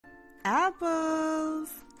Apples!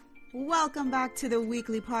 Welcome back to the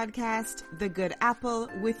weekly podcast, The Good Apple,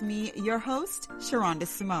 with me, your host, Sherunda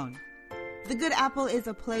Simone. The Good Apple is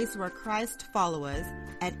a place where Christ followers,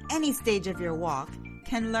 at any stage of your walk,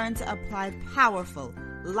 can learn to apply powerful,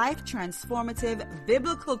 life-transformative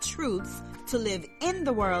biblical truths to live in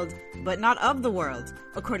the world, but not of the world,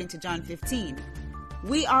 according to John 15.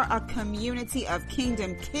 We are a community of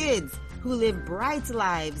kingdom kids who live bright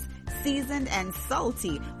lives, seasoned and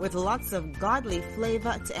salty, with lots of godly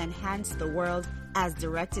flavor to enhance the world as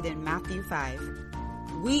directed in Matthew 5.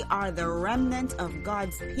 We are the remnant of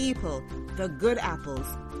God's people, the good apples,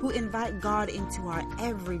 who invite God into our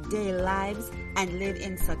everyday lives and live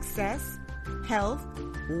in success, health,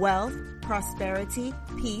 wealth, prosperity,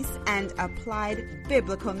 peace, and applied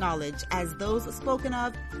biblical knowledge as those spoken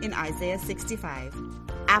of in Isaiah 65.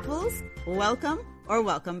 Apples, welcome or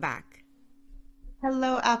welcome back.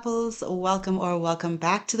 Hello, Apples. Welcome or welcome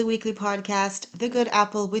back to the weekly podcast, The Good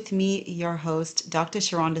Apple, with me, your host, Dr.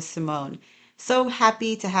 Sherunda Simone. So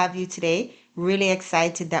happy to have you today. Really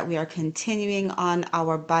excited that we are continuing on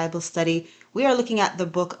our Bible study. We are looking at the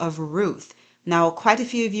book of Ruth. Now, quite a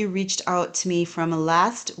few of you reached out to me from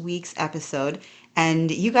last week's episode,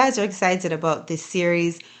 and you guys are excited about this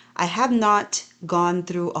series. I have not gone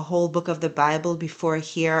through a whole book of the Bible before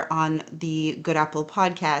here on the Good Apple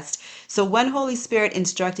podcast. So when Holy Spirit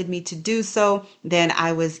instructed me to do so, then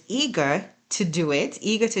I was eager to do it,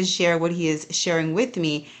 eager to share what He is sharing with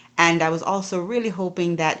me. And I was also really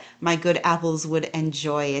hoping that my good apples would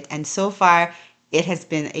enjoy it. And so far, it has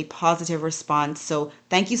been a positive response. So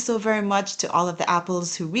thank you so very much to all of the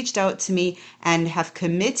apples who reached out to me and have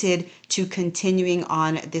committed to continuing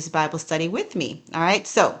on this Bible study with me. All right.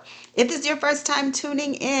 So if this is your first time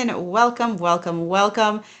tuning in, welcome, welcome,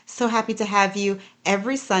 welcome. So happy to have you.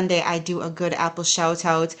 Every Sunday, I do a good apple shout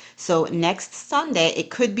out. So next Sunday,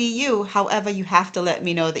 it could be you. However, you have to let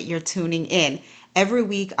me know that you're tuning in. Every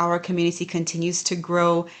week, our community continues to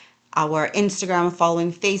grow. Our Instagram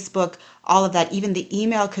following, Facebook, all of that, even the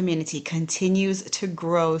email community continues to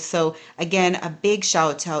grow. So again, a big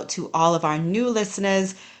shout out to all of our new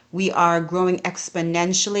listeners. We are growing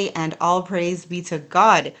exponentially, and all praise be to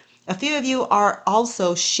God. A few of you are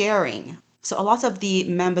also sharing. So a lot of the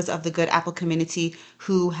members of the Good Apple community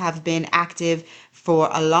who have been active for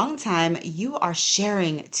a long time, you are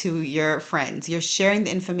sharing to your friends. You're sharing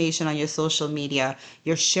the information on your social media.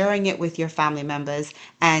 You're sharing it with your family members,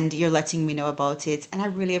 and you're letting me know about it. And I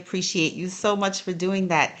really appreciate you so much for doing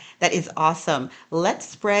that. That is awesome. Let's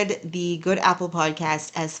spread the Good Apple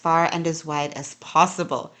podcast as far and as wide as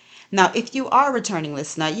possible. Now, if you are a returning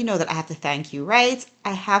listener, you know that I have to thank you, right?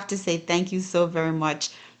 I have to say thank you so very much,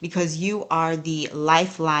 because you are the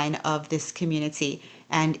lifeline of this community.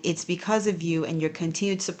 And it's because of you and your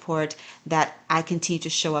continued support that I continue to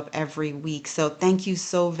show up every week. So thank you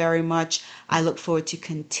so very much. I look forward to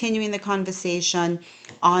continuing the conversation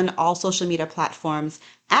on all social media platforms.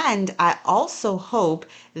 And I also hope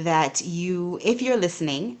that you, if you're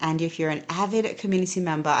listening and if you're an avid community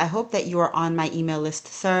member, I hope that you are on my email list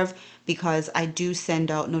serve, because I do send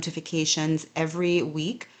out notifications every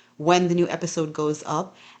week when the new episode goes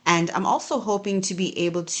up. And I'm also hoping to be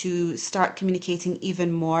able to start communicating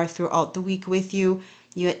even more throughout the week with you.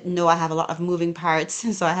 You know, I have a lot of moving parts,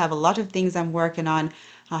 so I have a lot of things I'm working on.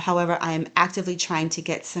 However, I am actively trying to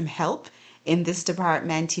get some help in this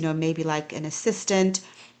department, you know, maybe like an assistant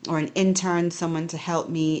or an intern, someone to help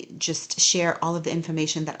me just share all of the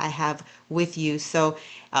information that I have with you. So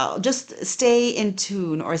just stay in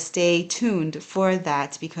tune, or stay tuned for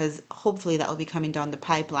that, because hopefully that will be coming down the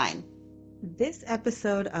pipeline. This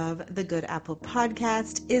episode of the Good Apple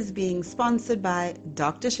podcast is being sponsored by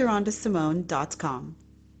DrSherundaSimone.com.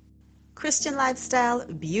 Christian lifestyle,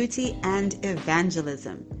 beauty, and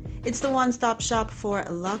evangelism. It's the one-stop shop for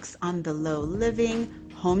luxe on the low living,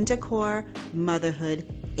 home decor, motherhood,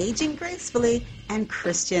 aging gracefully, and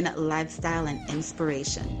Christian lifestyle and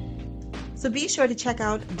inspiration. So be sure to check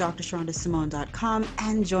out DrSherundaSimone.com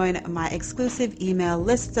and join my exclusive email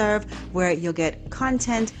listserv, where you'll get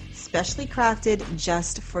content specially crafted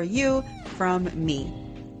just for you from me.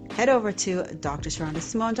 Head over to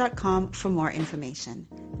DrSherundaSimone.com for more information.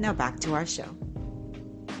 Now back to our show.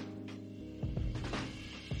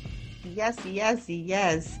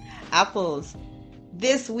 Yes. Apples.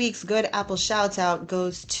 This week's Good Apple shout out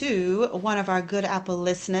goes to one of our Good Apple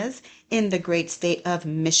listeners in the great state of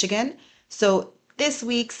Michigan. So this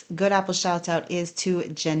week's Good Apple shout out is to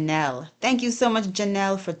Janelle. Thank you so much,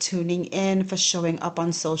 Janelle, for tuning in, for showing up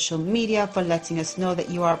on social media, for letting us know that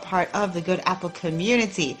you are a part of the Good Apple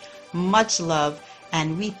community. Much love,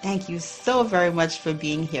 and we thank you so very much for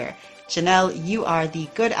being here. Chanel, you are the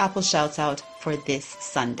Good Apple Shouts Out for this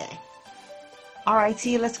Sunday.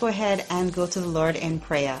 Alrighty, let's go ahead and go to the Lord in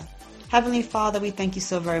prayer. Heavenly Father, we thank you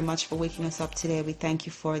so very much for waking us up today. We thank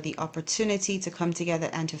you for the opportunity to come together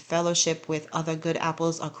and to fellowship with other good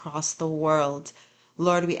apples across the world.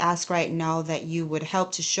 Lord, we ask right now that you would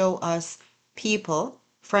help to show us people,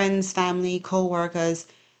 friends, family, co-workers,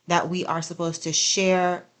 that we are supposed to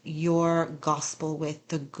share your gospel with,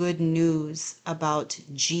 the good news about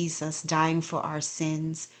Jesus dying for our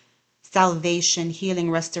sins, salvation, healing,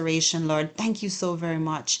 restoration. Lord, thank you so very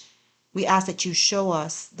much. We ask that you show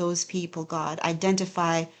us those people, God.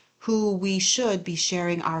 Identify who we should be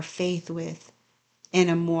sharing our faith with in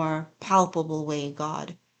a more palpable way,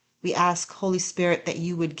 God. We ask, Holy Spirit, that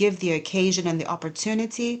you would give the occasion and the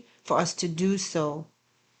opportunity for us to do so.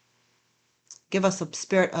 Give us a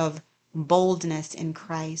spirit of boldness in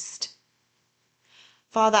Christ.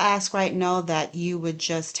 Father, I ask right now that you would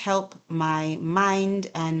just help my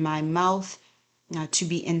mind and my mouth to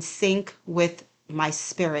be in sync with my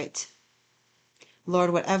spirit. Lord,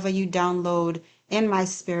 whatever you download in my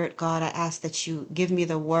spirit, God, I ask that you give me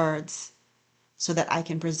the words so that I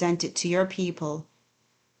can present it to your people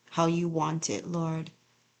how you want it, Lord.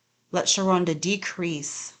 Let Sherunda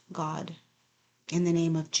decrease, God, in the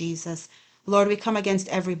name of Jesus. Lord, we come against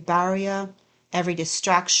every barrier, every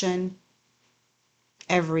distraction,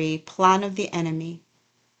 every plan of the enemy,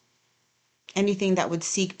 anything that would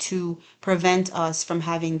seek to prevent us from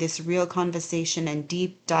having this real conversation and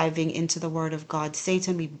deep diving into the Word of God.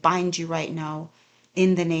 Satan, we bind you right now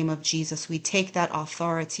in the name of Jesus. We take that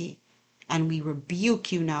authority and we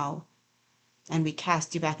rebuke you now and we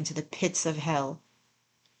cast you back into the pits of hell.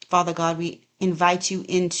 Father God, we invite you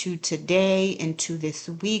into today, into this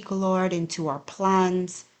week, Lord, into our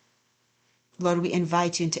plans. Lord, we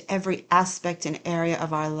invite you into every aspect and area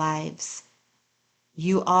of our lives.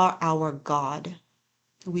 You are our God.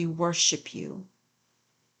 We worship you.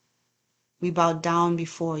 We bow down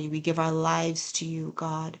before you. We give our lives to you,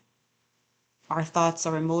 God. Our thoughts,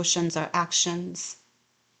 our emotions, our actions.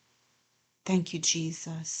 Thank you,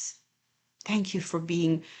 Jesus. Thank you for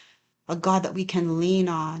being a God that we can lean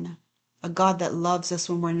on, a God that loves us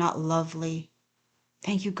when we're not lovely.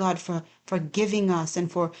 Thank you, God, for forgiving us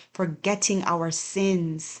and for forgetting our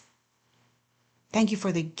sins. Thank you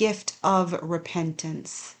for the gift of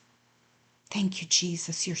repentance. Thank you,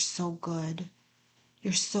 Jesus. You're so good.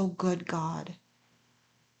 You're so good, God.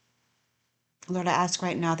 Lord, I ask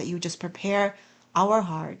right now that you just prepare our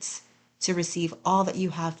hearts to receive all that you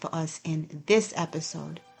have for us in this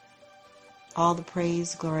episode. All the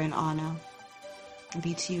praise, glory, and honor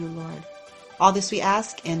be to you, Lord. All this we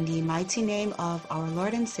ask in the mighty name of our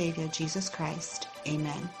Lord and Savior, Jesus Christ.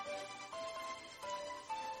 Amen.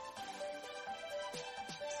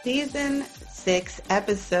 Season 6,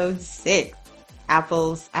 Episode 6.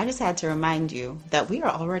 Apples, I just had to remind you that we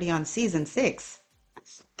are already on Season 6.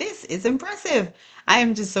 This is impressive. I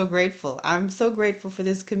am just so grateful. I'm so grateful for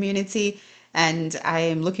this community, and I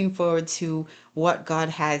am looking forward to what God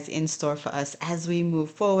has in store for us as we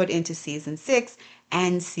move forward into Season 6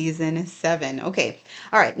 and Season 7. Okay,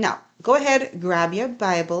 all right, now go ahead, grab your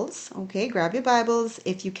Bibles. Okay, grab your Bibles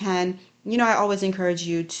if you can. You know, I always encourage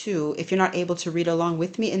you to, if you're not able to read along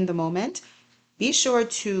with me in the moment, be sure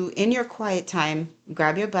to, in your quiet time,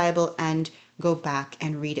 grab your Bible and go back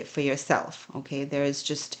and read it for yourself. Okay, there is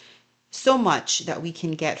just so much that we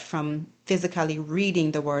can get from physically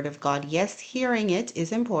reading the Word of God. Yes, hearing it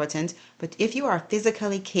is important, but if you are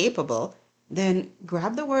physically capable, then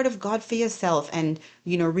grab the Word of God for yourself and,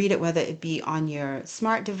 read it, whether it be on your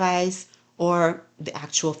smart device or the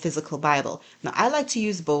actual physical Bible. Now, I like to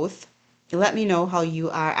use both. Let me know how you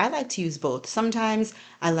are. I like to use both. Sometimes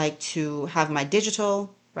I like to have my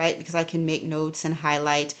digital, right? Because I can make notes and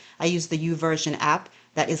highlight. I use the YouVersion app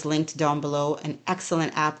that is linked down below. An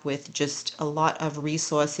excellent app with just a lot of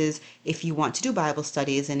resources if you want to do Bible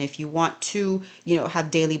studies and if you want to,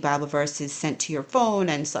 have daily Bible verses sent to your phone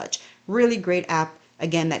and such. Really great app,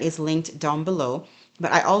 again, that is linked down below.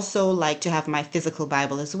 But I also like to have my physical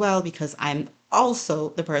Bible as well because I'm also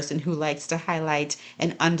the person who likes to highlight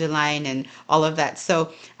and underline and all of that.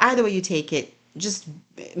 So either way you take it, just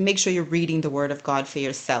make sure you're reading the Word of God for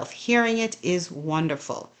yourself. Hearing it is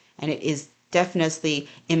wonderful and it is definitely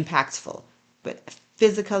impactful. But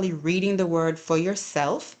physically reading the Word for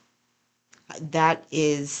yourself, that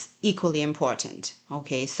is equally important.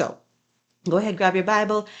 Okay, so go ahead, grab your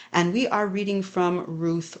Bible, and we are reading from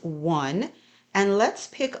Ruth 1. And let's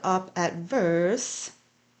pick up at verse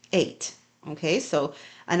 8. Okay, so,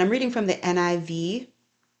 and I'm reading from the NIV.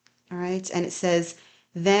 All right, and it says,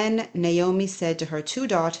 Then Naomi said to her two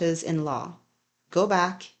daughters-in-law, Go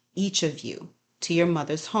back each of you, to your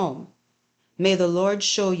mother's home. May the Lord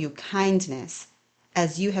show you kindness,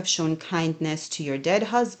 as you have shown kindness to your dead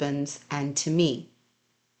husbands and to me.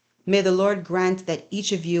 May the Lord grant that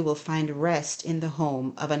each of you will find rest in the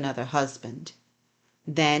home of another husband."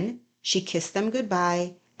 Then she kissed them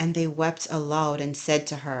goodbye, and they wept aloud and said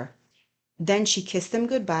to her, Then she kissed them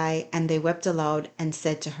goodbye, and they wept aloud and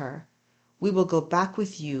said to her, "We will go back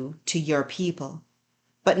with you to your people."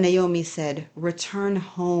 But Naomi said, "Return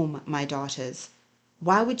home, my daughters.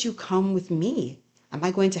 Why would you come with me? Am I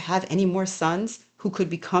going to have any more sons who could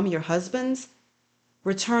become your husbands?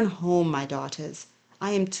 Return home, my daughters.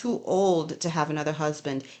 I am too old to have another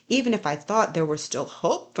husband, even if I thought there were still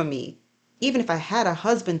hope for me. Even if I had a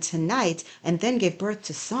husband tonight and then gave birth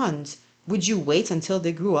to sons, would you wait until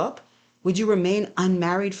they grew up? Would you remain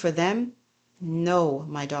unmarried for them? No,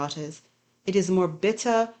 my daughters. It is more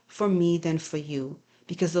bitter for me than for you,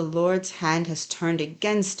 because the Lord's hand has turned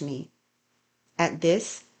against me." At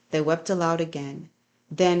this, they wept aloud again.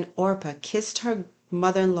 Then Orpah kissed her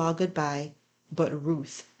mother-in-law goodbye, but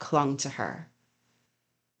Ruth clung to her.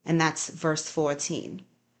 And that's verse 14.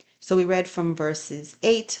 So we read from verses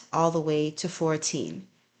 8 all the way to 14.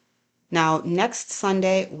 Now, next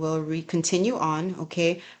Sunday, we'll continue on,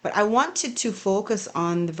 okay? But I wanted to focus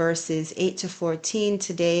on the verses 8 to 14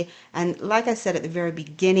 today. And like I said at the very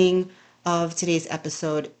beginning of today's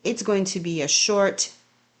episode, it's going to be a short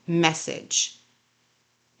message,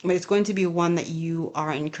 but it's going to be one that you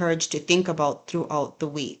are encouraged to think about throughout the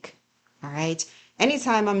week. All right.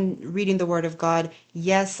 Anytime I'm reading the Word of God,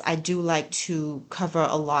 yes, I do like to cover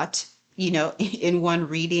a lot, in one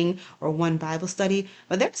reading or one Bible study.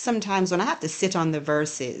 But there's some times when I have to sit on the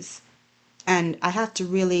verses and I have to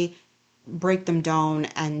really break them down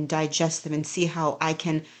and digest them and see how I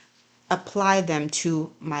can apply them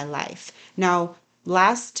to my life. Now,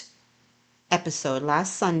 last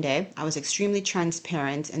Sunday, I was extremely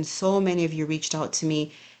transparent, and so many of you reached out to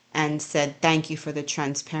me and said thank you for the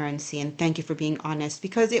transparency and thank you for being honest,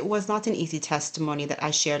 because it was not an easy testimony that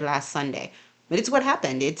I shared last Sunday. But it's what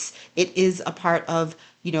happened. It is a part of,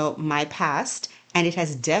 my past, and it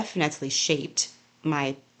has definitely shaped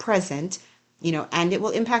my present, and it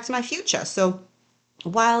will impact my future. So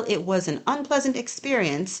while it was an unpleasant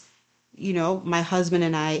experience, my husband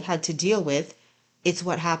and I had to deal with, it's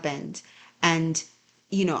what happened. And,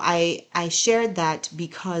 I shared that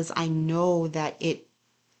because I know that it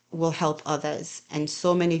will help others. And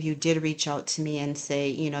so many of you did reach out to me and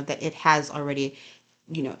say, that it has already,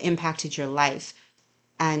 impacted your life.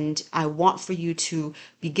 And I want for you to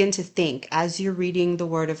begin to think as you're reading the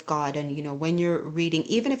Word of God, and, when you're reading,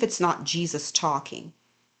 even if it's not Jesus talking,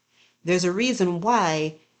 there's a reason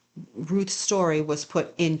why Ruth's story was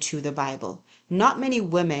put into the Bible. Not many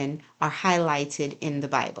women are highlighted in the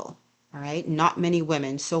Bible. All right, not many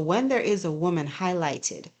women. So when there is a woman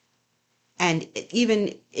highlighted, and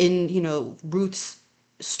even in, Ruth's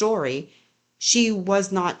story, she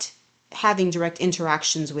was not having direct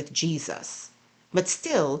interactions with Jesus. But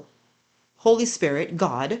still, Holy Spirit,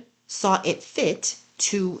 God, saw it fit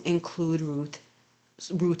to include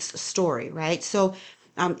Ruth's story, right? So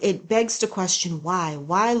it begs to question why.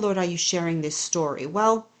 Why, Lord, are you sharing this story?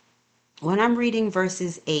 Well, when I'm reading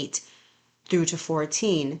verses 8 through to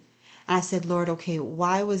 14, I said, Lord, okay,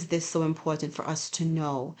 why was this so important for us to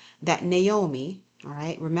know that Naomi, all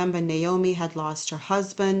right, remember Naomi had lost her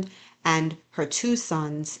husband and her 2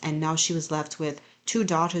 sons, and now she was left with 2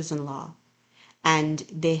 daughters-in-law. And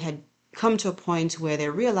they had come to a point where they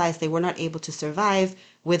realized they were not able to survive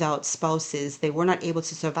without spouses. They were not able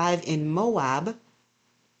to survive in Moab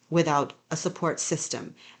without a support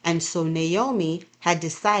system. And so Naomi had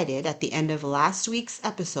decided, at the end of last week's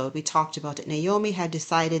episode, we talked about it. Naomi had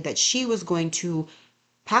decided that she was going to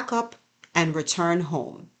pack up and return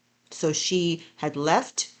home. So she had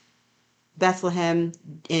left Bethlehem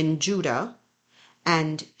in Judah,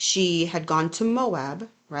 and she had gone to Moab,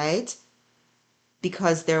 right?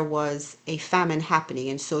 Because there was a famine happening.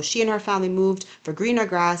 And so she and her family moved for greener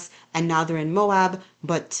grass, and now they're in Moab,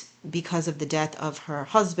 but because of the death of her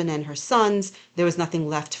husband and her sons, there was nothing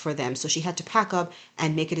left for them. So she had to pack up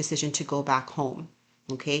and make a decision to go back home.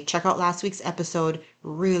 Okay, check out last week's episode.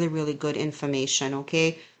 Really, really good information,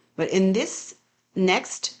 okay? But in this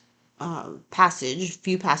next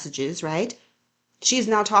few passages, right, she's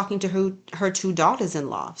now talking to her 2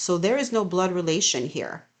 daughters-in-law. So there is no blood relation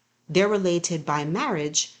here. They're related by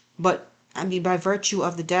marriage, but by virtue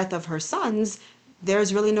of the death of her sons,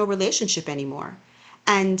 there's really no relationship anymore.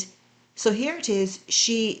 And so here it is,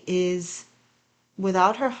 she is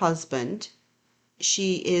without her husband,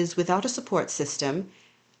 she is without a support system,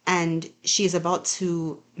 and she's about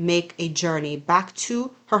to make a journey back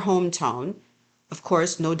to her hometown. Of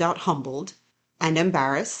course, no doubt humbled and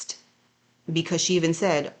embarrassed, because she even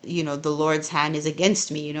said, the Lord's hand is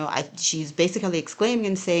against me. She's basically exclaiming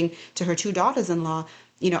and saying to her two daughters-in-law,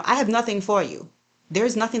 I have nothing for you.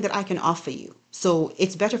 There's nothing that I can offer you. So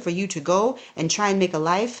it's better for you to go and try and make a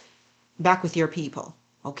life back with your people.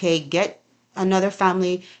 Okay, get another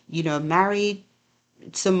family, marry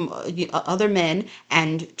some other men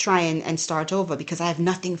and try and start over, because I have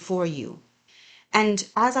nothing for you. And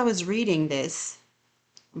as I was reading this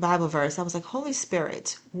Bible verse, I was like, Holy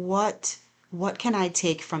Spirit, what can I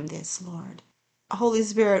take from this, Lord? Holy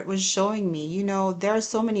Spirit was showing me, there are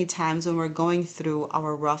so many times when we're going through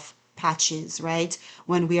our rough patches, right?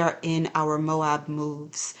 When we are in our Moab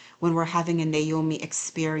moves, when we're having a Naomi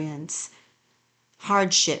experience,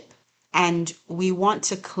 hardship, and we want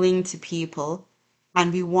to cling to people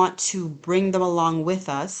and we want to bring them along with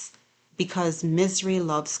us because misery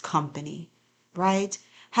loves company, right?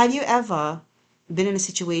 Have you ever been in a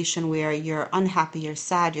situation where you're unhappy, you're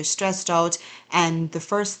sad, you're stressed out, and the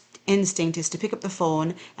first instinct is to pick up the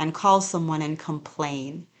phone and call someone and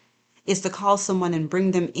complain? Is to call someone and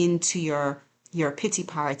bring them into your pity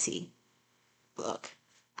party? Look,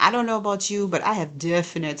 I don't know about you, but I have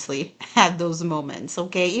definitely had those moments,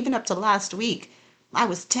 okay? Even up to last week, I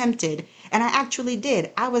was tempted, and I actually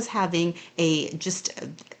did. I was having a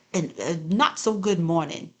not so good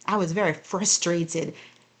morning. I was very frustrated,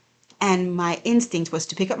 and my instinct was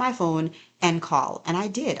to pick up my phone and call. And I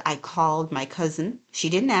did. I called my cousin. She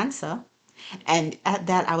didn't answer. And at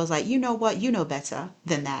that, I was like, you know what? You know better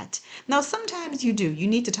than that. Now, sometimes you do. You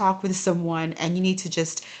need to talk with someone and you need to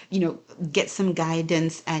just, get some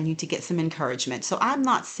guidance and you need to get some encouragement. So I'm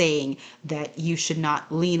not saying that you should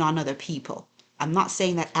not lean on other people. I'm not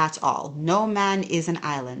saying that at all. No man is an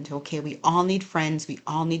island, okay? We all need friends. We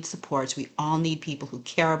all need support. We all need people who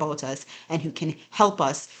care about us and who can help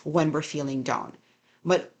us when we're feeling down.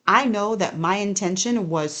 But I know that my intention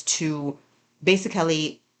was to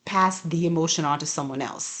basically pass the emotion on to someone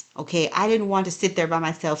else. Okay. I didn't want to sit there by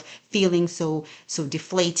myself feeling so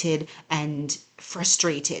deflated and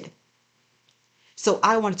frustrated. So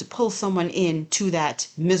I wanted to pull someone into that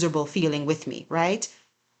miserable feeling with me, right?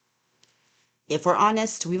 If we're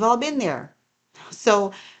honest, we've all been there.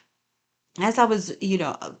 So as I was,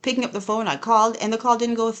 picking up the phone, I called and the call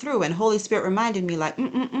didn't go through. And Holy Spirit reminded me, like,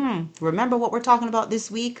 remember what we're talking about this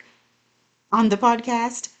week on the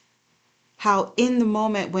podcast? How in the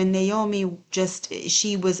moment when Naomi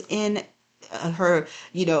she was in her,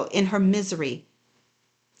 in her misery,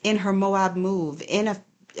 in her Moab move, in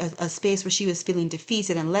a space where she was feeling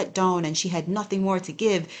defeated and let down and she had nothing more to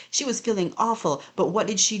give. She was feeling awful. But what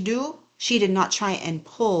did she do? She did not try and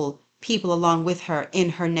pull people along with her in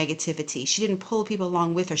her negativity. She didn't pull people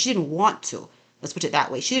along with her. She didn't want to. Let's put it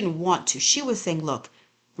that way. She didn't want to. She was saying, look,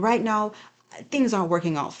 right now, things aren't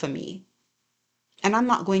working out for me. And I'm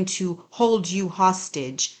not going to hold you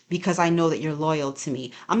hostage because I know that you're loyal to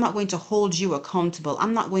me. I'm not going to hold you accountable.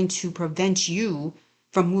 I'm not going to prevent you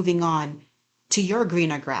from moving on to your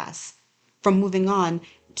greener grass, from moving on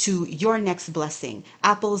to your next blessing.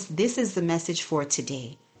 Apples, this is the message for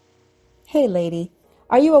today. Hey, lady,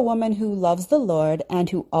 are you a woman who loves the Lord and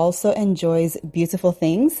who also enjoys beautiful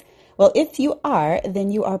things? Well, if you are,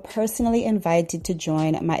 then you are personally invited to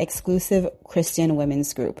join my exclusive Christian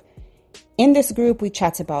women's group. In this group, we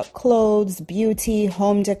chat about clothes, beauty,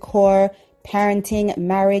 home decor, parenting,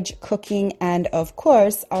 marriage, cooking, and of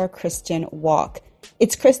course, our Christian walk.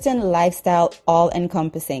 It's Christian lifestyle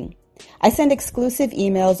all-encompassing. I send exclusive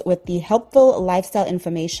emails with the helpful lifestyle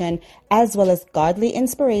information as well as godly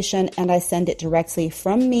inspiration, and I send it directly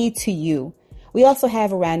from me to you. We also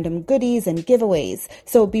have random goodies and giveaways,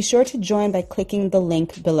 so be sure to join by clicking the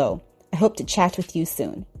link below. I hope to chat with you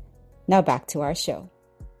soon. Now back to our show.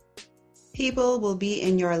 People will be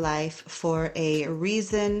in your life for a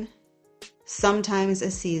reason, sometimes a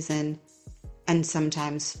season, and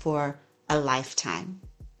sometimes for a lifetime.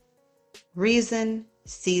 Reason,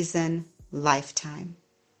 season, lifetime.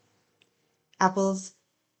 Apples,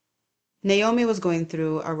 Naomi was going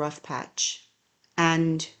through a rough patch,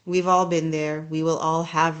 and we've all been there. We will all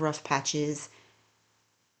have rough patches.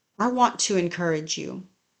 I want to encourage you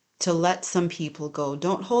to let some people go.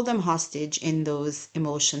 Don't hold them hostage in those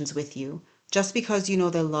emotions with you. Just because you know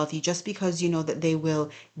they love you, just because you know that they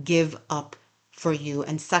will give up for you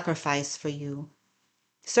and sacrifice for you.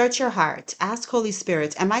 Search your heart. Ask Holy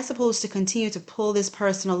Spirit, am I supposed to continue to pull this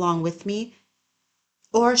person along with me?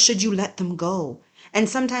 Or should you let them go? And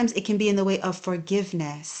sometimes it can be in the way of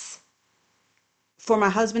forgiveness. For my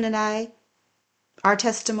husband and I, our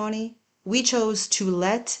testimony, We chose to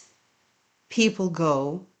let people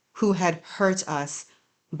go who had hurt us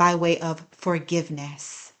by way of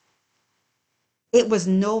forgiveness. It was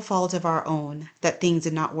no fault of our own that things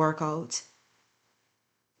did not work out.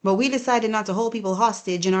 But we decided not to hold people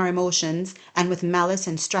hostage in our emotions and with malice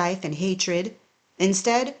and strife and hatred.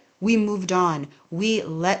 Instead, we moved on. We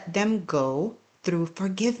let them go through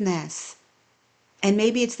forgiveness. And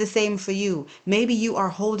maybe it's the same for you. Maybe you are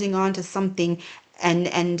holding on to something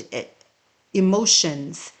and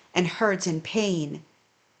emotions and hurt and pain.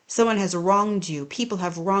 Someone has wronged you. People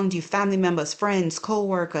have wronged you, family members, friends,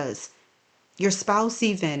 co-workers, your spouse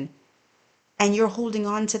even. And you're holding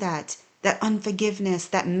on to that unforgiveness,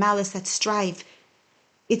 that malice, that strife.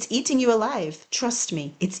 It's eating you alive. Trust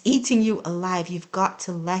me, it's eating you alive. You've got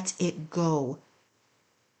to let it go.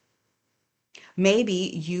 Maybe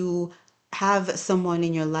you have someone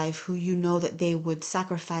in your life who you know that they would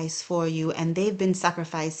sacrifice for you, and they've been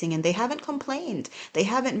sacrificing and they haven't complained. They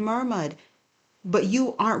haven't murmured, but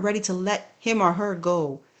you aren't ready to let him or her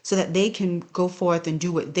go so that they can go forth and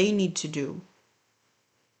do what they need to do.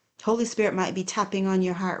 Holy Spirit might be tapping on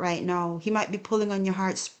your heart right now. He might be pulling on your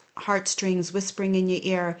heartstrings, whispering in your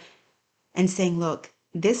ear and saying, look,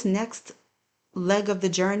 this next leg of the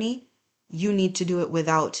journey, you need to do it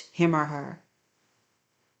without him or her.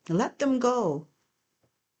 Let them go.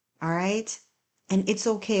 All right? And it's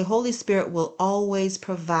okay. Holy Spirit will always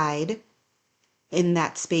provide in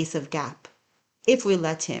that space of gap if we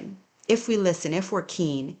let him, if we listen, if we're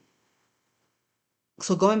keen.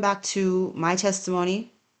 So going back to my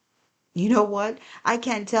testimony, you know what? I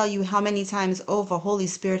can't tell you how many times over Holy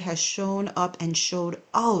Spirit has shown up and showed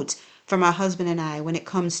out for my husband and I when it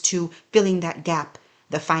comes to filling that gap,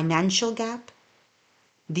 the financial gap,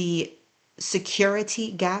 the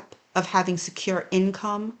security gap of having secure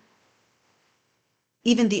income,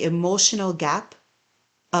 even the emotional gap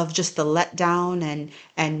of just the letdown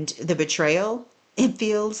and the betrayal. It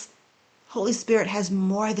feels Holy Spirit has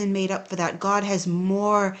more than made up for that. God has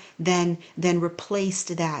more than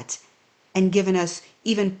replaced that and given us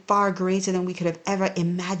even far greater than we could have ever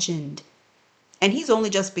imagined. And he's only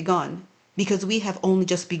just begun, because we have only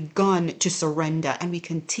just begun to surrender, and we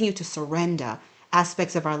continue to surrender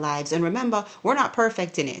aspects of our lives. And remember, we're not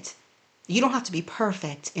perfect in it. You don't have to be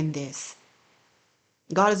perfect in this.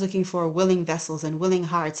 God is looking for willing vessels and willing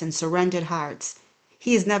hearts and surrendered hearts.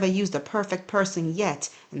 He has never used a perfect person yet,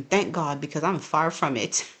 and thank God, because I'm far from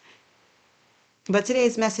it. But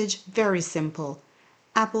today's message, very simple.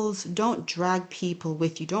 Apples, don't drag people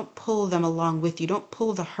with you. Don't pull them along with you. Don't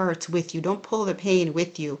pull the hurt with you. Don't pull the pain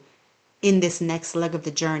with you in this next leg of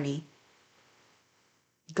the journey.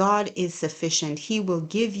 God is sufficient. He will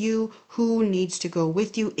give you who needs to go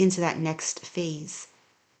with you into that next phase.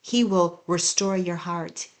 He will restore your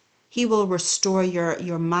heart. He will restore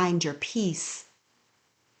your mind, your peace.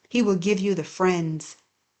 He will give you the friends.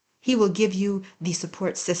 He will give you the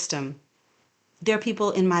support system. There are people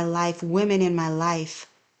in my life, women in my life,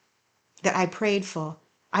 that I prayed for.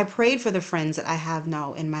 I prayed for the friends that I have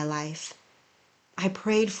now in my life. I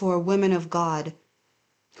prayed for women of God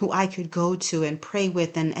who I could go to and pray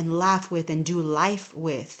with and laugh with and do life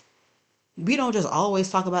with. We don't just always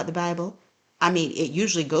talk about the Bible. I mean, it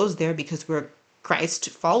usually goes there because we're Christ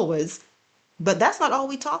followers, but that's not all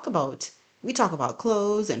we talk about. We talk about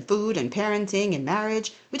clothes and food and parenting and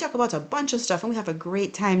marriage. We talk about a bunch of stuff and we have a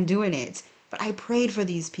great time doing it. But I prayed for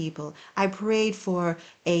these people. I prayed for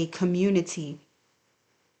a community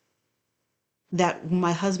that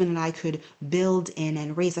my husband and I could build in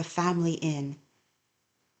and raise a family in.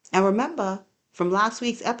 And remember, from last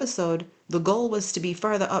week's episode, the goal was to be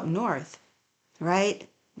further up north, right?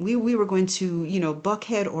 We were going to,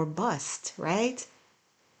 Buckhead or bust, right?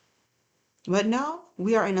 But now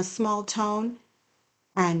we are in a small town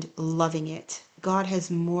and loving it. God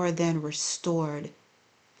has more than restored.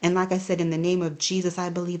 And like I said, in the name of Jesus, I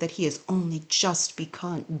believe that he has only just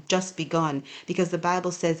begun, because the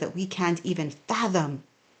Bible says that we can't even fathom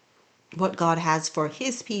what God has for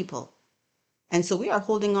his people. And so we are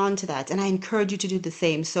holding on to that. And I encourage you to do the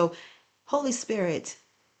same. So Holy Spirit,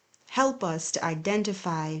 help us to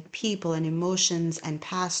identify people and emotions and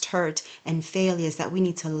past hurt and failures that we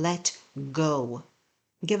need to let go.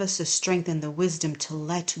 Give us the strength and the wisdom to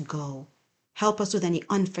let go. Help us with any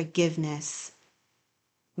unforgiveness.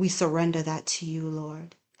 We surrender that to you,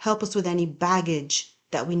 Lord. Help us with any baggage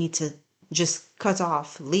that we need to just cut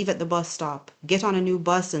off, leave at the bus stop, get on a new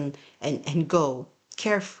bus and go,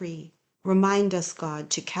 carefree. Remind us, God,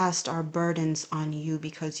 to cast our burdens on you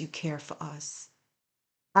because you care for us.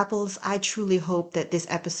 Apples, I truly hope that this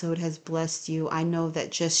episode has blessed you. I know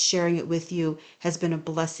that just sharing it with you has been a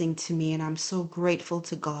blessing to me, and I'm so grateful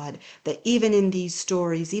to God that even in these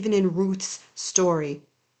stories, even in Ruth's story,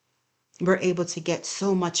 we're able to get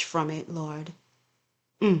so much from it, Lord.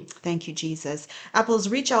 Thank you, Jesus. Apples,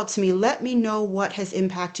 reach out to me. Let me know what has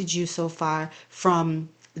impacted you so far from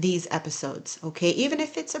these episodes, okay? Even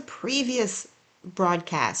if it's a previous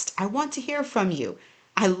broadcast, I want to hear from you.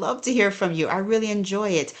 I love to hear from you. I really enjoy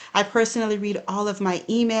it. I personally read all of my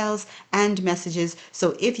emails and messages.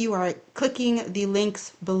 So if you are clicking the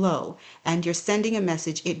links below and you're sending a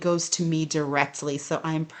message, it goes to me directly. So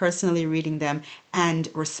I am personally reading them and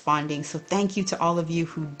responding. So thank you to all of you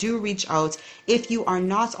who do reach out. If you are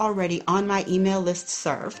not already on my email list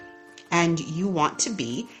serve and you want to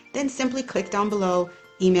be, then simply click down below,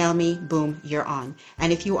 email me, boom, you're on.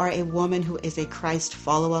 And if you are a woman who is a Christ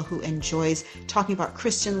follower who enjoys talking about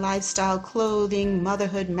Christian lifestyle, clothing,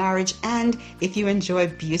 motherhood, marriage, and if you enjoy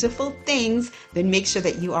beautiful things, then make sure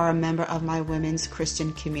that you are a member of my women's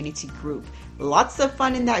Christian community group. Lots of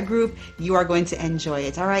fun in that group. You are going to enjoy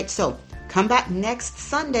it. All right, so come back next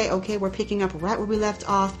Sunday, okay? We're picking up right where we left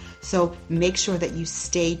off, so make sure that you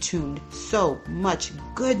stay tuned. So much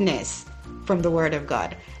goodness from the Word of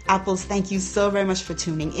God. Apples, thank you so very much for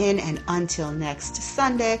tuning in, and until next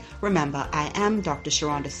Sunday, remember, I am Dr.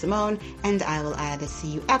 Sherunda Simone, and I will either see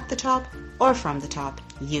you at the top or from the top.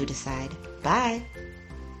 You decide. Bye.